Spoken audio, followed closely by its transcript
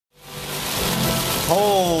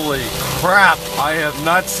Holy crap! I have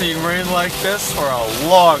not seen rain like this for a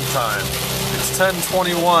long time. It's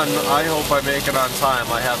 10:21. I hope I make it on time.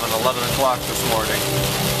 I have an 11 o'clock this morning,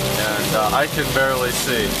 and I can barely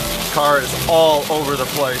see. Car is all over the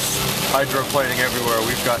place. Hydroplaning everywhere.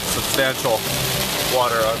 We've got substantial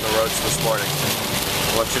water on the roads this morning.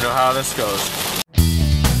 I'll let you know how this goes.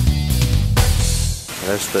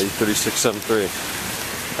 There's the 3673.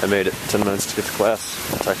 I made it 10 minutes to get to class.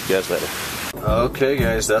 I'll talk to you guys later. Okay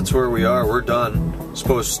guys, that's where we are. We're done.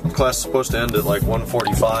 Class is supposed to end at like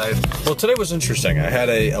 1:45. Well, today was interesting. I had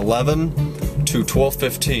a 11 to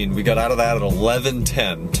 12:15. We got out of that at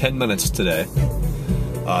 11:10. 10 minutes today.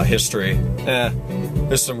 History.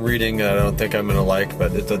 There's some reading I don't think I'm gonna like,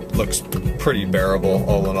 but it looks pretty bearable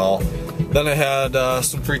all in all. Then I had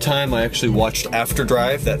some free time. I actually watched After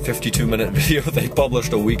Drive, that 52-minute video they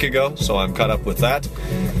published a week ago, so I'm caught up with that.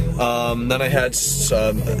 Then I had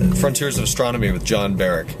Frontiers of Astronomy with John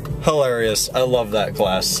Barrick. Hilarious. I love that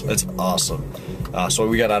class. It's awesome. So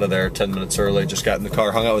we got out of there 10 minutes early, just got in the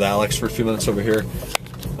car, hung out with Alex for a few minutes over here.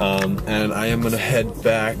 And I am going to head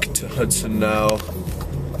back to Hudson now.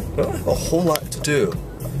 I don't have a whole lot to do.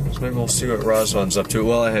 So maybe we'll see what Razvan's up to.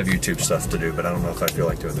 Well, I have YouTube stuff to do, but I don't know if I feel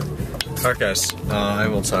like doing it. Alright guys, I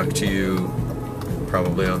will talk to you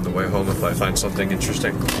probably on the way home if I find something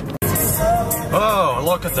interesting. Oh,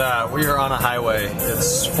 look at that. We are on a highway.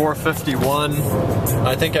 It's 4:51.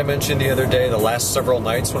 I think I mentioned the other day, the last several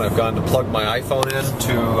nights when I've gone to plug my iPhone in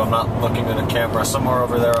to, I'm not looking at a camera, somewhere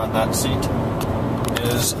over there on that seat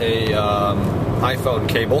is a iPhone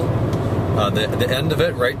cable. The end of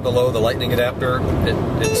it, right below the lightning adapter,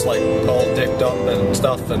 it's like all dicked up and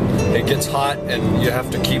stuff, and it gets hot, and you have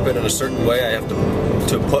to keep it in a certain way. I have to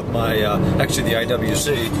put my, actually the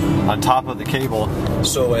IWC on top of the cable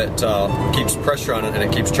so it keeps pressure on it and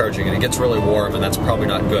it keeps charging, and it gets really warm, and that's probably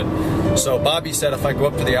not good. So Bobby said if I go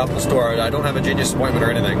up to the Apple store, I don't have a Genius appointment or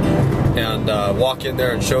anything, and walk in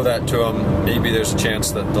there and show that to them, maybe there's a chance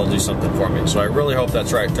that they'll do something for me. So I really hope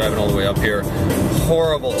that's right, driving all the way up here.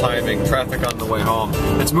 Horrible timing, traffic on the way home.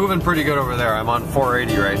 It's moving pretty good over there. I'm on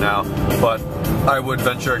 480 right now, but I would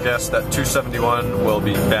venture a guess that 271 will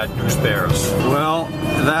be bad news bears. Well,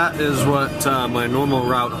 that is what my normal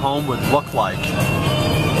route home would look like.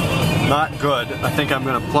 Not good. I think I'm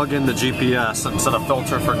going to plug in the GPS and set a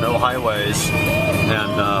filter for no highways,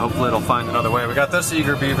 and hopefully it'll find another way. We got this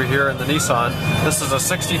Eager Beaver here in the Nissan. This is a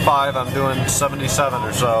 65. I'm doing 77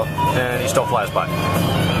 or so, and he still flies by.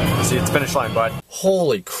 See, it's finish line, bud.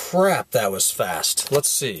 Holy crap, that was fast. Let's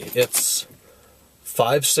see. It's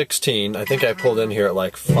 5:16. I think I pulled in here at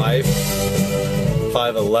like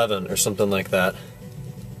 5:11 or something like that.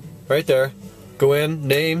 Right there. Go in,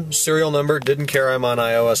 name, serial number, didn't care I'm on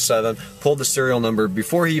iOS 7, pulled the serial number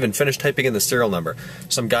before he even finished typing in the serial number.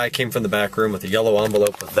 Some guy came from the back room with a yellow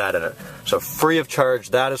envelope with that in it. So free of charge,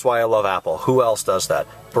 that is why I love Apple. Who else does that?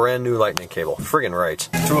 Brand new lightning cable, friggin' right.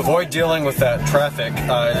 To avoid dealing with that traffic,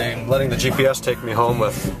 I'm letting the GPS take me home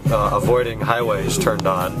with avoiding highways turned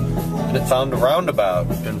on. And it found a roundabout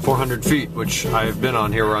in 400 feet, which I've been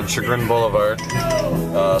on here. We're on Chagrin Boulevard.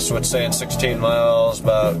 So it's saying 16 miles,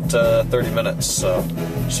 about 30 minutes. So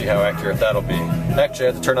see how accurate that'll be. Actually,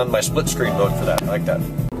 I have to turn on my split screen mode for that. I like that.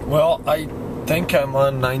 Well, I think I'm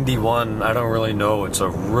on 91. I don't really know. It's a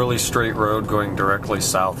really straight road going directly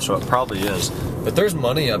south, so it probably is. But there's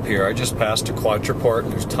money up here. I just passed a quadruport,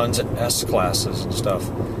 and there's tons of S classes and stuff.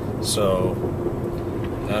 So,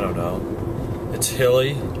 I don't know. It's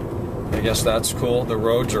hilly. I guess that's cool. The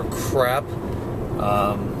roads are crap.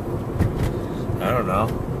 I don't know.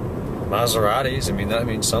 Maseratis, I mean, that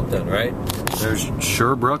means something, right? There's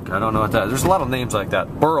Sherbrooke, I don't know what that is. There's a lot of names like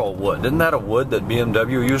that. Burl Wood, isn't that a wood that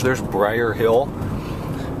BMW used? There's Briar Hill.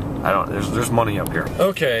 I don't, there's money up here.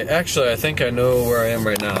 Okay, actually, I think I know where I am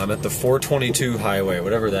right now. I'm at the 422 highway,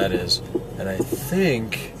 whatever that is. And I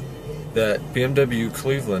think that BMW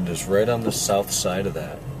Cleveland is right on the south side of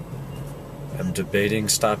that. I'm debating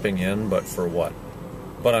stopping in, but for what?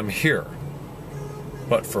 But I'm here.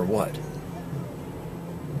 But for what?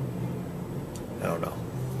 I don't know.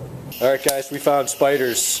 Alright guys, we found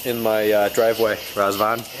spiders in my driveway.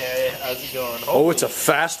 Razvan. Hey, how's it going? Oh, it's a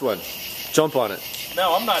fast one. Jump on it.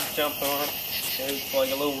 No, I'm not jumping on it. It's like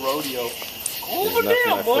a little rodeo. Over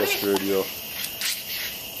there, buddy. Rodeo.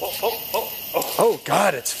 Oh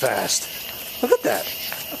God, it's fast. Look at that.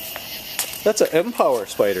 That's an Empower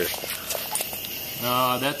spider.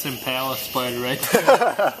 No, that's Impala spider right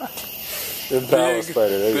there. Impala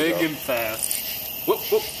spider, there you go. Big and fast. Whoop,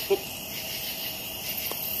 whoop, whoop.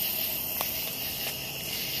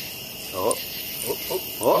 Oh,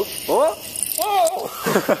 oh, oh, oh.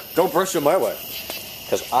 Don't brush it my way,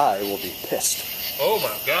 because I will be pissed. Oh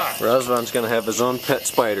my god. Razvan's gonna have his own pet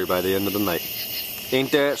spider by the end of the night.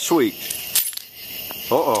 Ain't that sweet?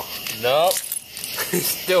 Uh-oh. Nope. He's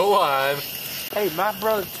still alive. Hey, my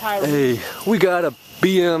brother Tyler. Hey, we got a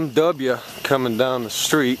BMW coming down the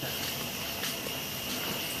street.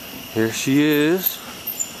 Here she is.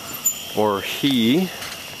 Or he.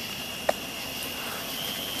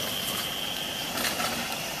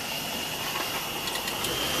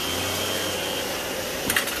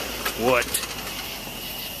 What?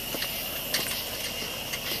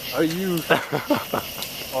 Are you?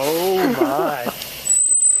 Oh my.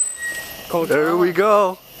 There we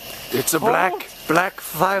go. It's a black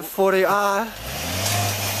 540i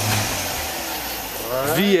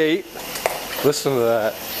V8. Listen to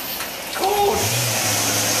that.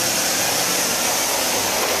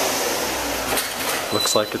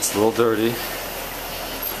 Looks like it's a little dirty.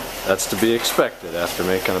 That's to be expected after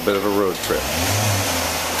making a bit of a road trip.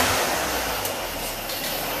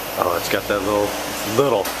 Oh, it's got that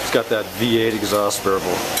it's got that V8 exhaust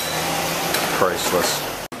burble. Priceless.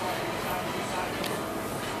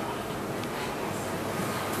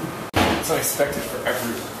 It's unexpected for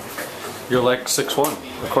everyone. You're like 6'1",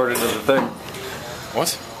 according to the thing.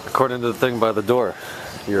 What? According to the thing by the door.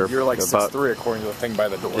 You're like about 6'3", according to the thing by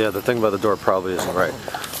the door. Yeah, the thing by the door probably isn't right.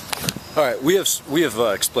 All right, we have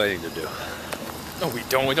explaining to do. No, we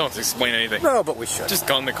don't. We don't have to explain anything. No, but we should. Just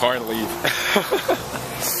go in the car and leave.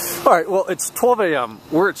 All right, well, it's 12 a.m.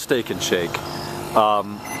 We're at Steak and Shake.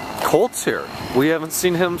 Colt's here. We haven't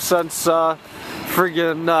seen him since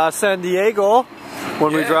friggin' San Diego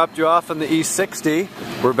when we dropped you off in the E60.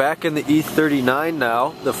 We're back in the E39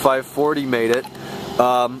 now. The 540 made it.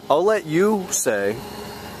 I'll let you say,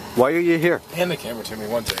 why are you here? Hand the camera to me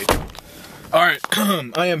one day. Alright,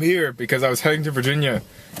 I am here because I was heading to Virginia,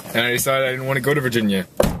 and I decided I didn't want to go to Virginia,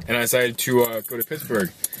 and I decided to go to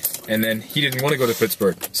Pittsburgh, and then he didn't want to go to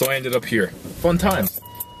Pittsburgh, so I ended up here. Fun time.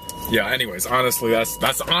 Yeah, anyways, honestly,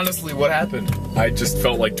 that's honestly what happened. I just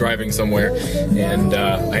felt like driving somewhere, and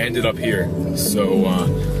I ended up here. So,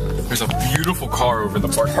 there's a beautiful car over in the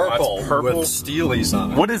parking lot. Purple with steelies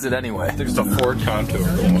on it. What is it anyway? There's a Ford Contour.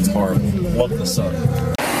 It's horrible. Love the sun.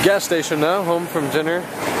 Gas station now, home from dinner.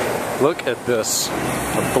 Look at this.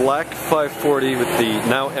 A black 540 with the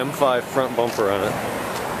now M5 front bumper on it.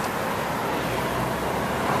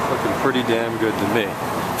 Looking pretty damn good to me.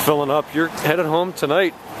 Filling up. You're headed home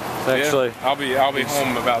tonight, actually. Yeah, I'll be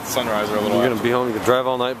home about sunrise or a little. You're going to be home. You can drive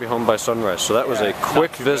all night, be home by sunrise. So that was a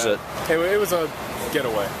quick visit. Hey, it was a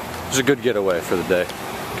getaway. It was a good getaway for the day.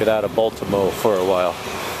 Get out of Baltimore for a while.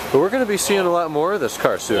 But we're going to be seeing a lot more of this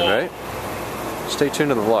car soon, right? Stay tuned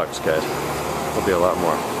to the vlogs, guys. There'll be a lot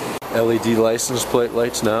more. LED license plate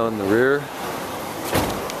lights now in the rear.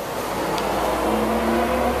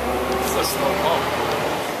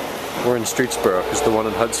 We're in Streetsboro because the one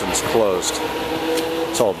in Hudson's closed.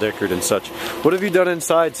 It's all dickered and such. What have you done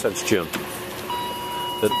inside since June?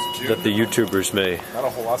 That the YouTubers may. Not a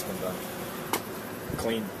whole lot's been done.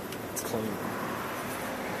 Clean. It's clean.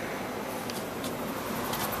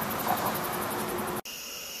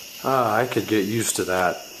 I could get used to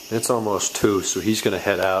that. It's almost 2, so he's going to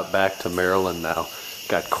head out back to Maryland now.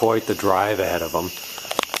 Got quite the drive ahead of him.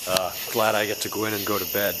 Glad I get to go in and go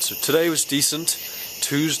to bed. So today was decent.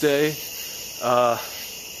 Tuesday, I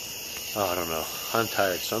don't know. I'm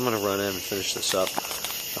tired, so I'm going to run in and finish this up.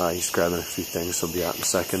 He's grabbing a few things. He'll be out in a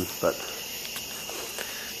second, but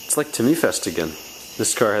it's like Timmy Fest again.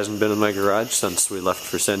 This car hasn't been in my garage since we left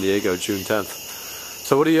for San Diego June 10th.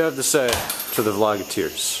 So what do you have to say to the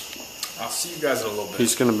Vlogateers? I'll see you guys in a little bit.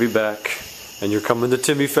 He's going to be back, and you're coming to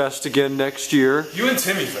Timmy Fest again next year. You and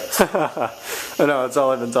Timmy Fest. I know, that's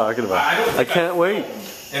all I've been talking about. I can't wait.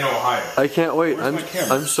 In Ohio. I can't wait. Where's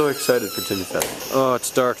I'm so excited for Timmy Fest. Oh, it's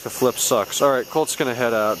dark. The flip sucks. All right, Colt's going to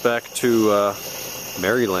head out back to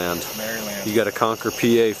Maryland. You got to conquer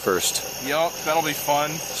PA first. Yup, that'll be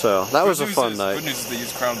fun. So that was a fun night. Good news is they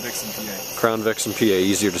use Crown Vics in PA. Crown Vics in PA,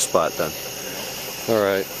 easier to spot then. All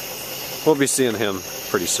right, we'll be seeing him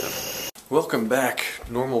pretty soon. Welcome back.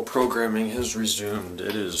 Normal programming has resumed.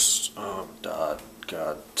 It is, oh God,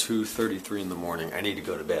 2:33 in the morning. I need to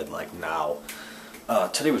go to bed like now.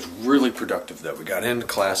 Today was really productive though. We got into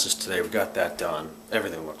classes today. We got that done.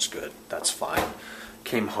 Everything looks good. That's fine.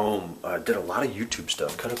 Came home, did a lot of YouTube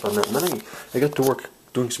stuff. Cut up on that. And then I got to work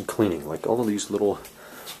doing some cleaning. Like all of this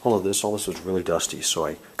was really dusty. So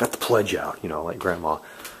I got the pledge out, you know, like Grandma.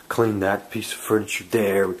 Cleaned that piece of furniture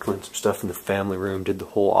there. We cleaned some stuff in the family room. Did the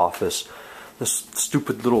whole office. This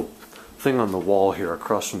stupid little thing on the wall here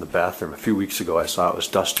across from the bathroom. A few weeks ago I saw it was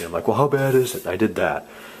dusty. I'm like, well, how bad is it? And I did that.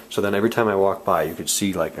 So then every time I walked by, you could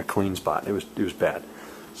see like a clean spot. It was bad.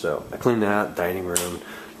 So I cleaned that, dining room,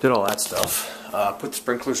 did all that stuff. Put the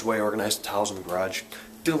sprinklers away, organized the towels in the garage.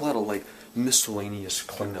 Did a lot of like miscellaneous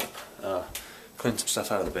cleanup. Cleaned some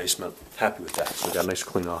stuff out of the basement. Happy with that. So we got a nice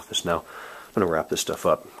clean office now. I'm gonna wrap this stuff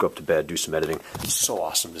up, go up to bed, do some editing. It's so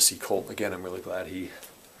awesome to see Colt again. I'm really glad he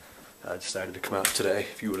decided to come out today.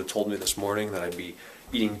 If you would have told me this morning that I'd be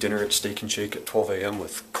eating dinner at Steak and Shake at 12 a.m.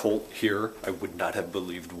 with Colt here, I would not have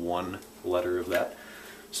believed one letter of that.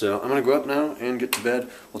 So I'm gonna go up now and get to bed.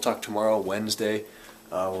 We'll talk tomorrow, Wednesday.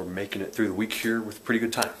 We're making it through the week here with pretty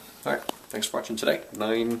good time. All right, thanks for watching today.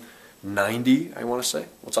 9:90, I want to say.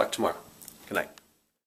 We'll talk tomorrow.